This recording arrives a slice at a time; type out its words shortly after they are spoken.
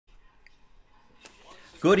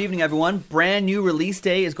Good evening, everyone. Brand new release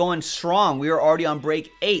day is going strong. We are already on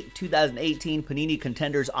break 8, 2018 Panini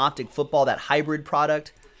Contenders Optic Football, that hybrid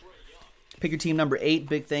product. Pick your team number 8.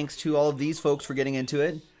 Big thanks to all of these folks for getting into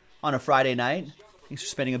it on a Friday night. Thanks for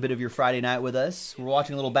spending a bit of your Friday night with us. We're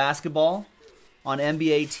watching a little basketball on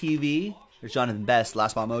NBA TV. There's Jonathan Best,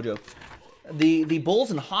 Last Spot Mojo. The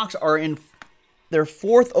Bulls and Hawks are in their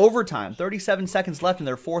fourth overtime. 37 seconds left in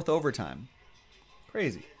their fourth overtime.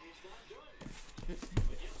 Crazy.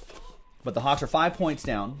 But the Hawks are 5 points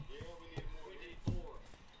down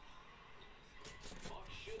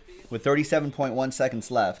with 37.1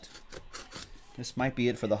 seconds left. This might be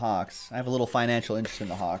it for the Hawks. I have a little financial interest in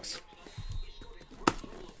the Hawks. And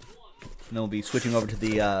then we'll be switching over to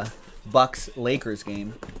the Bucks-Lakers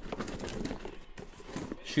game.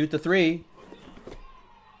 Shoot the three.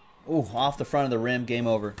 Ooh, off the front of the rim. Game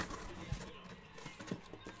over.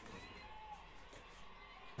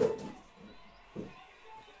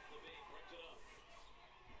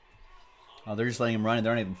 Oh, they're just letting him run, and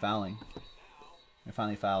they're not even fouling. They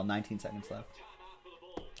finally fouled. 19 seconds left.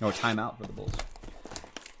 Or timeout for the Bulls.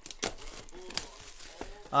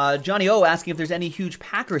 Johnny O asking if there's any huge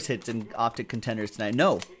Packers hits in Optic Contenders tonight.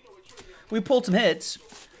 No. We pulled some hits,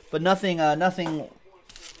 but nothing,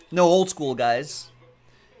 no old school guys.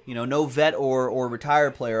 You know, no vet or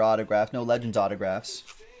retired player autographs, no Legends autographs.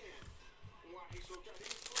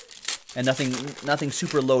 And nothing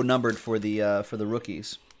super low numbered for the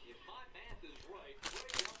rookies.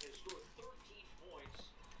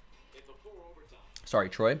 Sorry,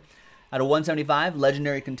 Troy. Out of 175,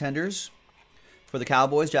 legendary contenders for the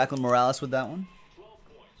Cowboys. Jacqueline Morales with that one.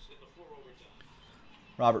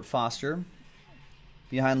 Robert Foster.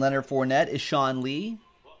 Behind Leonard Fournette is Sean Lee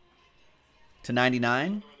to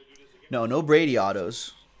 99. No Brady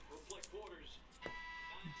autos.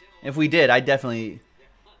 If we did, I'd definitely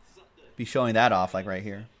be showing that off, like right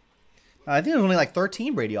here. I think there's only like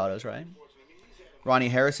 13 Brady autos, right? Ronnie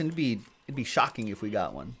Harrison, it'd be shocking if we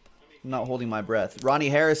got one. I'm not holding my breath. Ronnie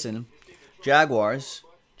Harrison, Jaguars,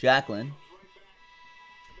 Jacqueline.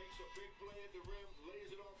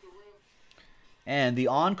 And the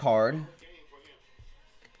on card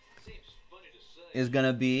is going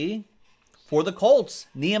to be for the Colts,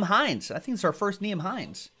 Nyheim Hines. I think it's our first Nyheim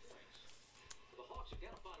Hines.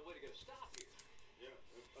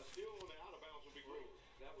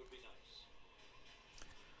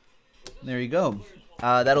 There you go.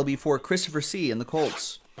 That'll be for Christopher C. and the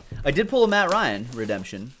Colts. I did pull a Matt Ryan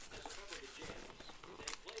redemption.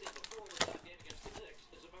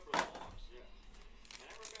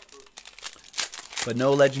 But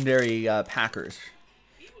no legendary Packers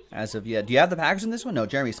as of yet. Do you have the Packers in this one? No,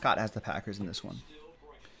 Jeremy Scott has the Packers in this one.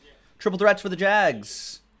 Triple threats for the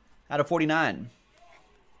Jags out of 49.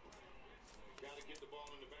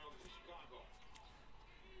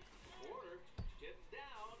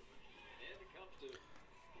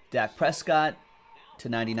 Dak Prescott to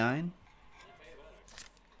 99.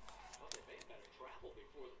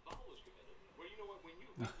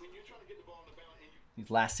 These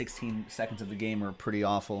last 16 seconds of the game are pretty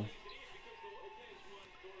awful.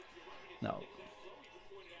 No.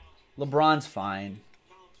 LeBron's fine.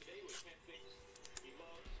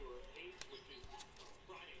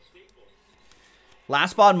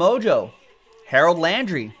 Last Spot Mojo. Harold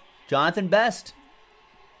Landry. Jonathan Best.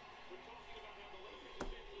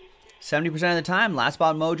 70% of the time, Last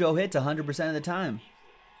Spot Mojo hits 100% of the time.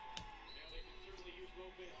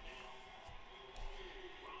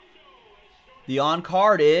 The on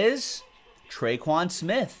card is Traquan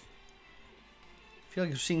Smith. I feel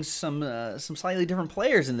like we're seeing some slightly different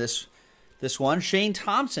players in this one. Shane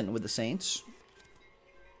Thompson with the Saints.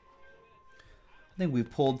 I think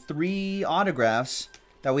we've pulled 3 autographs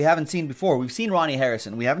that we haven't seen before. We've seen Ronnie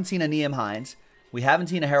Harrison. We haven't seen a Nyheim Hines. We haven't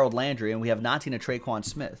seen a Harold Landry. And we have not seen a Traquan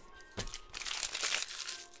Smith.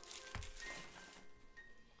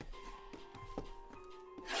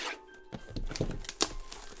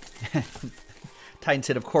 Titans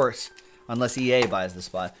hit, of course, unless EA buys the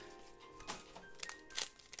spot.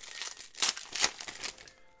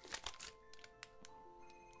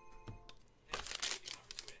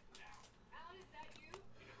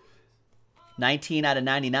 $19 out of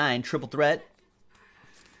 99, triple threat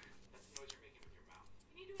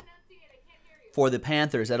for the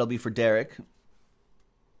Panthers. That'll be for Derek.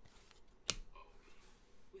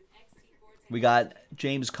 We got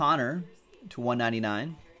James Conner to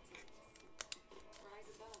 199.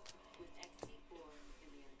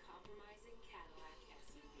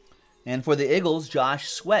 And for the Eagles, Josh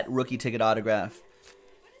Sweat, rookie ticket autograph.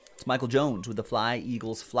 It's Michael Jones with the Fly,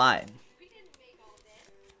 Eagles Fly.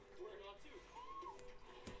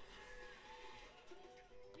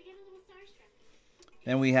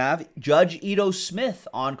 Then we have Judge Ito Smith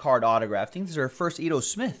on-card autograph. I think this is our first Ito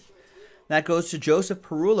Smith. That goes to Joseph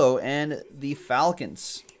Perullo and the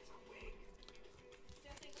Falcons.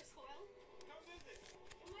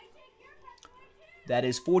 That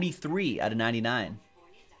is 43 out of 99.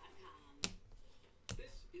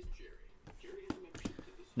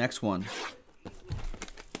 Next one.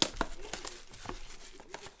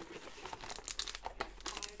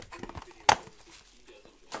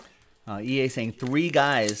 EA saying 3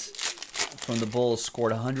 guys from the Bulls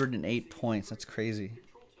scored 108 points. That's crazy.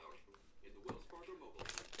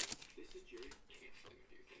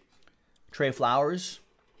 Trey Flowers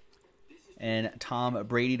and Tom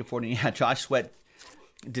Brady to 40. Yeah, Josh Sweat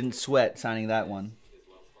didn't sweat signing that one.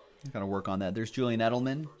 Got to work on that. There's Julian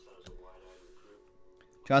Edelman.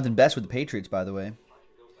 Jonathan Best with the Patriots, by the way.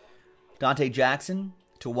 Dante Jackson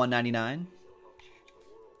to 199.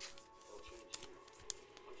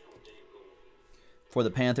 For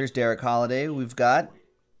the Panthers, Derek Holiday. We've got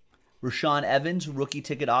Rashaan Evans, rookie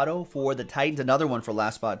ticket auto for the Titans. Another one for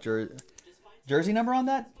last spot. Jersey number on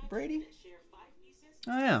that, Brady?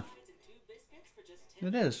 Oh, yeah.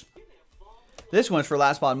 It is. This one's for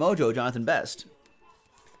last spot mojo, Jonathan Best.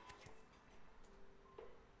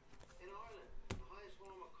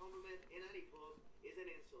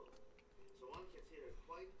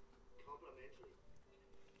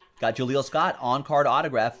 Got Jaleel Scott on-card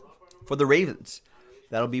autograph for the Ravens.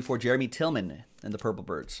 That'll be for Jeremy Tillman and the Purple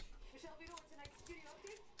Birds.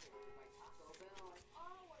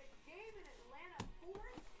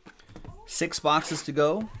 6 boxes to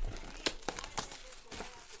go.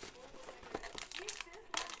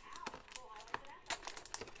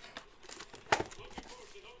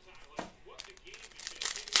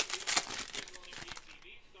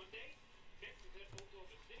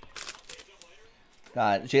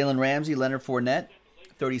 Got Jalen Ramsey, Leonard Fournette,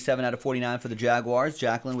 37 out of 49 for the Jaguars.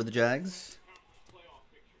 Jacqueline with the Jags.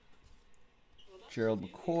 Gerald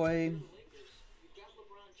McCoy.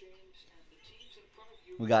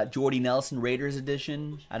 We got Jordy Nelson, Raiders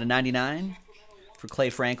edition out of 99 for Clay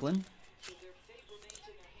Franklin.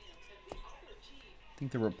 I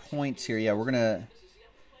think there were points here. Yeah, we're going to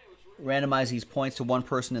randomize these points to one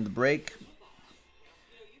person in the break.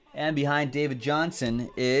 And behind David Johnson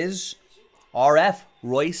is RF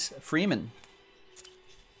Royce Freeman.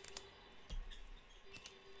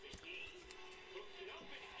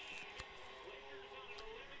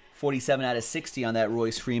 .47 out of 60 on that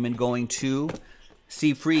Royce Freeman, going to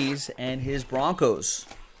Steve Freeze and his Broncos.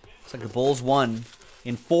 Looks like the Bulls won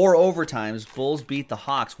in 4 overtimes. Bulls beat the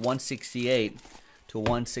Hawks 168 to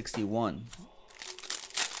 161.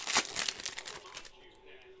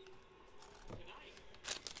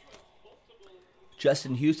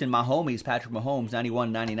 Justin Houston, my homies, Patrick Mahomes,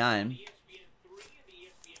 91-99.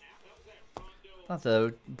 Thought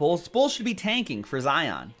the Bulls should be tanking for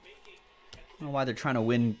Zion. I don't know why they're trying to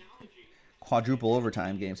win quadruple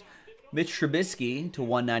overtime games. Mitch Trubisky to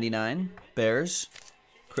 199. Bears.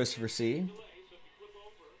 Christopher C.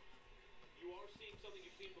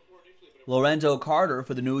 Lorenzo Carter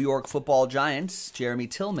for the New York Football Giants. Jeremy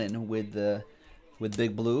Tillman with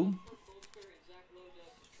Big Blue.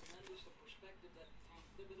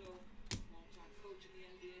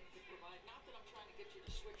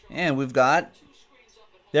 And we've got,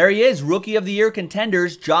 there he is, Rookie of the Year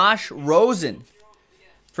contenders, Josh Rosen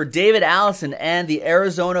for David Allison and the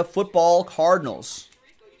Arizona Football Cardinals.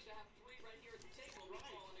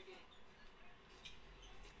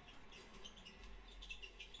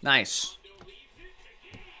 Nice.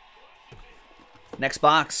 Next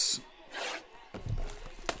box.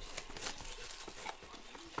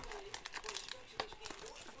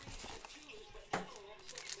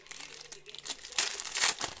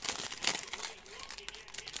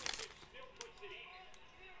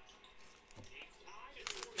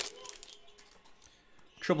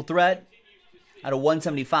 Triple threat out of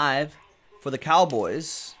 175 for the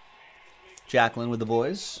Cowboys. Jacqueline with the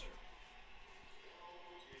boys.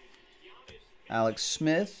 Alex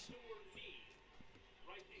Smith.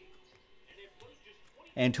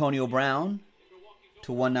 Antonio Brown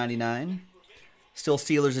to 199. Still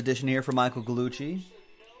Steelers edition here for Michael Gallucci.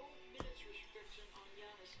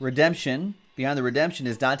 Redemption. Behind the redemption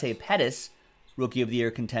is Dante Pettis, Rookie of the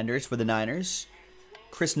Year contenders for the Niners.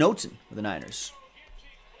 Chris Knotson for the Niners.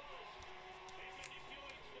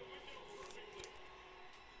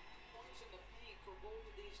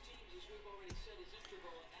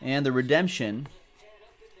 And the redemption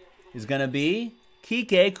is going to be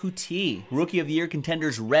Kike Kuti, Rookie of the Year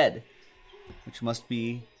contenders red, which must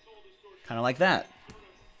be kind of like that.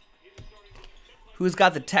 Who's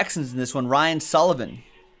got the Texans in this one? Ryan Sullivan.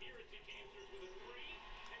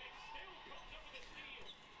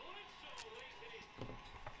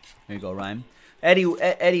 There you go, Rhyme. Eddie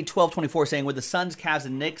 1224 saying, with the Suns, Cavs,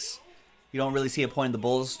 and Knicks, you don't really see a point in the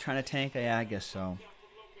Bulls trying to tank? Yeah, I guess so.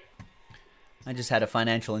 I just had a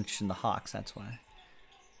financial interest in the Hawks, that's why.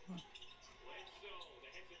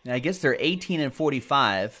 I guess they're 18 and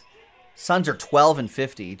 45. Suns are 12 and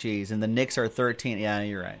 50. Jeez, and the Knicks are 13. Yeah,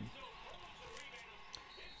 you're right.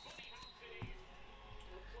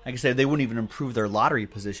 Like I said, they wouldn't even improve their lottery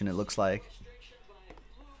position, it looks like.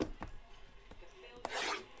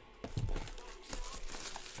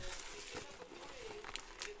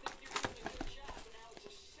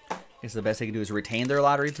 I guess the best they can do is retain their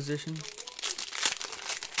lottery position.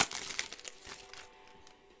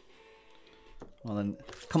 Well, then,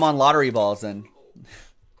 come on, lottery balls, then.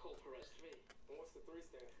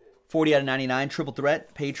 40 out of 99, triple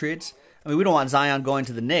threat, Patriots. I mean, we don't want Zion going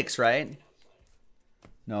to the Knicks, right?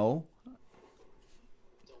 No.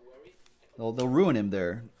 They'll ruin him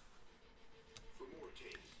there.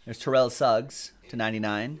 There's Terrell Suggs to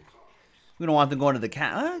 99. We don't want them going to the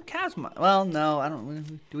Cavs. Cavs, well, no, I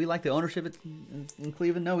don't. Do we like the ownership in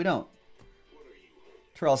Cleveland? No, we don't.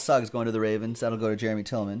 Terrell Suggs going to the Ravens. That'll go to Jeremy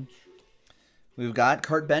Tillman. We've got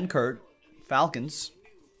Kurt Benkert, Falcons.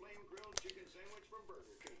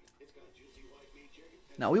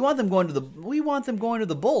 Now we want them going to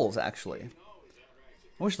the Bulls. Actually,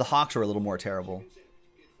 I wish the Hawks were a little more terrible.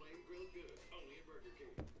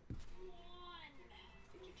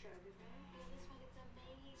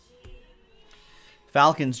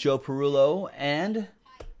 Falcons, Joe Perulo, and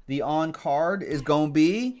the on card is going to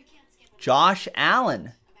be Josh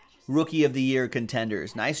Allen, Rookie of the Year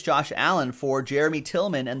contenders. Nice Josh Allen for Jeremy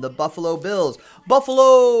Tillman and the Buffalo Bills.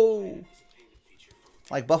 Buffalo!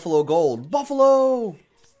 Like Buffalo Gold. Buffalo!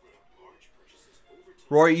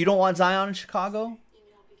 Rory, you don't want Zion in Chicago?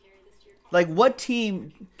 Like, what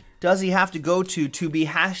team does he have to go to be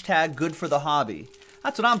hashtag good for the hobby?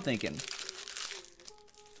 That's what I'm thinking.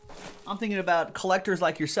 I'm thinking about collectors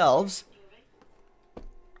like yourselves,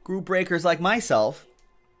 group breakers like myself.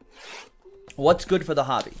 What's good for the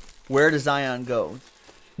hobby? Where does Zion go?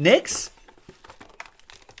 Knicks?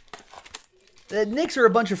 The Knicks are a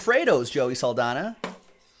bunch of Fredos, Joey Saldana.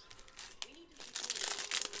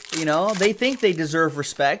 You know, they think they deserve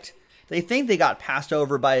respect. They think they got passed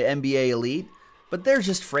over by NBA elite, but they're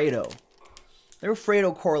just Fredo. They're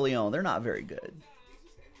Fredo Corleone. They're not very good.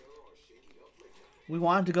 We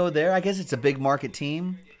want him to go there. I guess it's a big market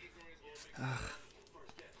team. Ugh.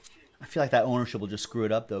 I feel like that ownership will just screw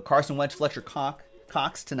it up, though. Carson Wentz, Fletcher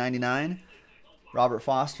Cox to 99. Robert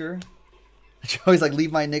Foster. Joey's like,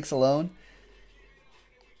 leave my Knicks alone.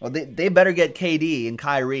 Well, they better get KD and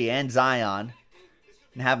Kyrie and Zion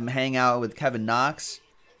and have them hang out with Kevin Knox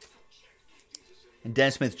and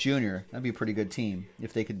Dennis Smith Jr. That'd be a pretty good team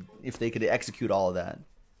if they could execute all of that.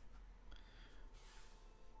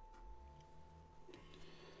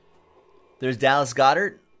 There's Dallas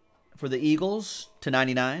Goedert for the Eagles to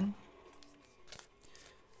 99.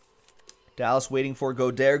 Dallas waiting for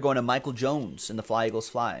Goddard, going to Michael Jones in the Fly Eagles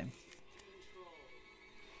Fly.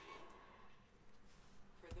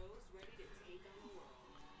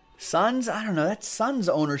 Suns, I don't know. That Suns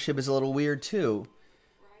ownership is a little weird too.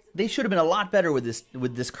 They should have been a lot better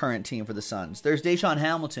with this current team for the Suns. There's Deshaun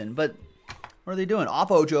Hamilton, but what are they doing?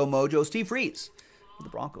 Oppo, Joe Mojo, Steve Freeze for the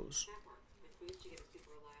Broncos.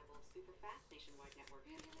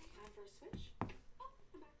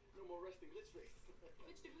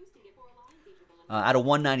 Out of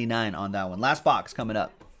 199 on that one. Last box coming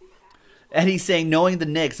up. Eddie's saying, knowing the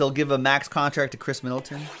Knicks, they'll give a max contract to Chris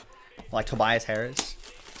Middleton, like Tobias Harris.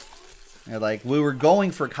 They're like, we were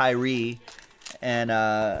going for Kyrie, and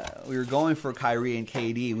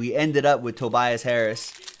KD. We ended up with Tobias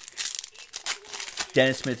Harris,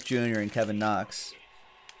 Dennis Smith Jr., and Kevin Knox,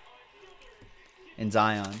 and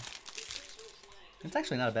Zion. It's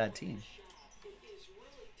actually not a bad team.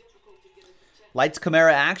 Lights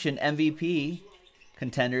Camara Action MVP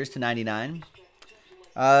contenders to 99.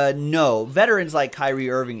 No. Veterans like Kyrie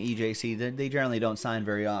Irving, EJC, they generally don't sign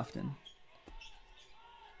very often.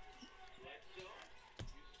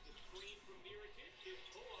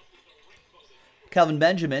 Kelvin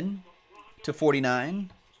Benjamin to 49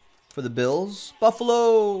 for the Bills.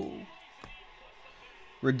 Buffalo.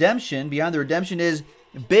 Redemption. Behind the redemption is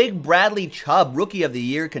Big Bradley Chubb, Rookie of the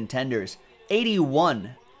Year contenders.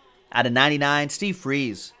 81 out of 99. Steve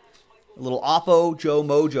Freeze. A little Oppo, Joe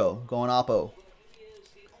Mojo. Going Oppo.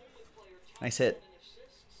 Nice hit.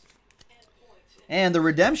 And the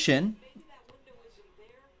redemption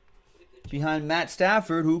behind Matt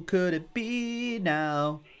Stafford. Who could it be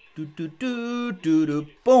now?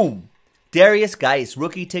 Boom. Darius Geis.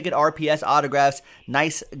 Rookie ticket RPS autographs.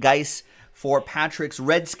 Nice Geis for Patrick's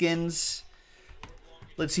Redskins.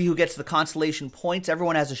 Let's see who gets the consolation points.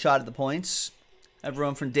 Everyone has a shot at the points.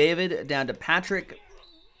 Everyone from David down to Patrick.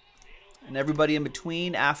 And everybody in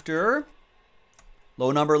between after.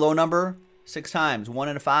 Low number. 6 times. 1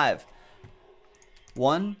 and a 5.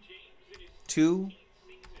 1, 2,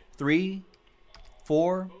 3,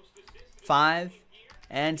 4, 5,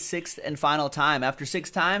 and 6th and final time. After 6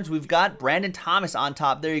 times, we've got Brandon Thomas on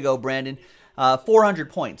top. There you go, Brandon. 400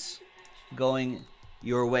 points going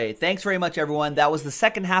your way. Thanks very much, everyone. That was the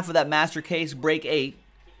second half of that Master Case, Break 8,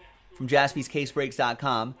 from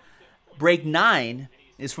JaspysCaseBreaks.com. Break 9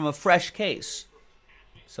 is from a fresh case.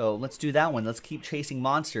 So let's do that one. Let's keep chasing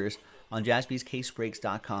monsters on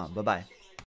JaspysCaseBreaks.com. Bye-bye.